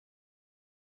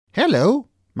Hello,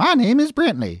 my name is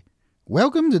Brentley.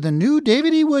 Welcome to the new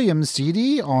David E. Williams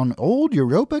CD on Old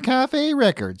Europa Cafe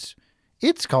Records.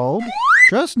 It's called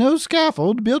Trust No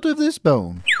Scaffold Built of This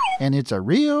Bone, and it's a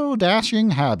real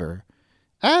dashing haber.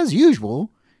 As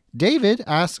usual, David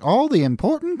asks all the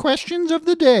important questions of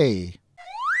the day.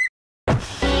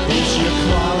 Is your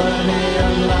quality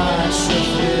of life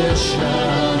sufficient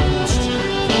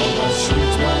for the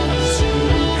sweet ones who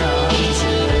come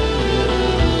to you?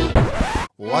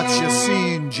 What's your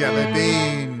scene, Jelly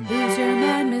Bean? Who's your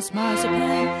man, Miss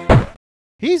Marzipan?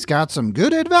 He's got some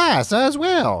good advice as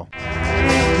well.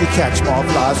 You catch more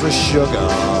flies with sugar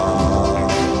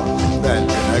than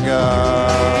vinegar,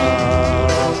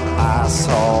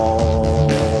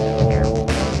 asshole.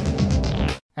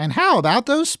 And how about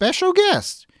those special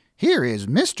guests? Here is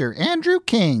Mr. Andrew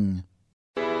King.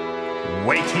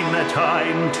 Waiting their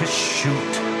time to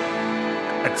shoot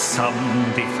at some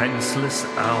defenseless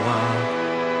hour.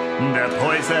 Their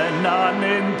poison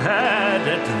unimpaired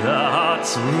at the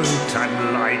heart's root,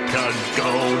 and like a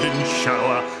golden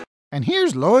shower. And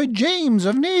here's Lloyd James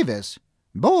of Naevus.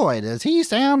 Boy, does he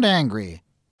sound angry.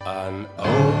 An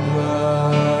open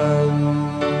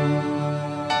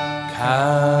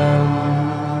can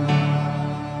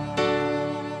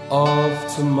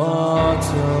of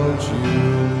tomato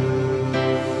juice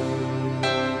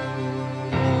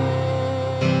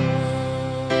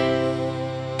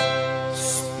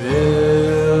spills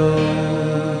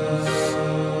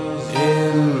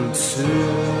into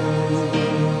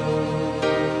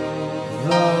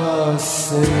the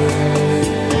sea.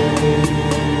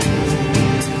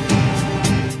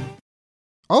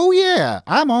 Oh yeah,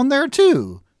 I'm on there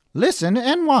too. Listen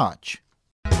and watch.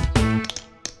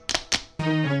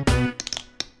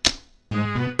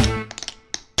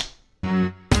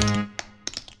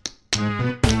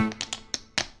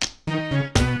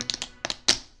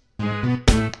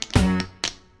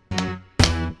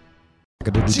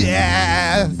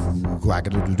 Death!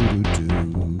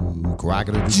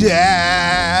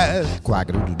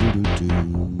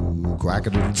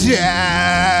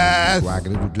 Death!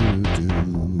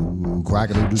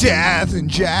 Death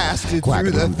ingested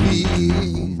through the feet.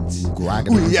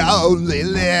 We only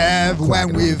live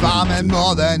when we vomit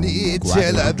more than eat,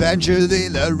 till eventually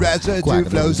the residue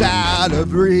flows out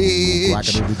of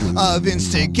reach of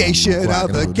instigation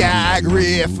of the gag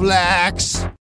reflex.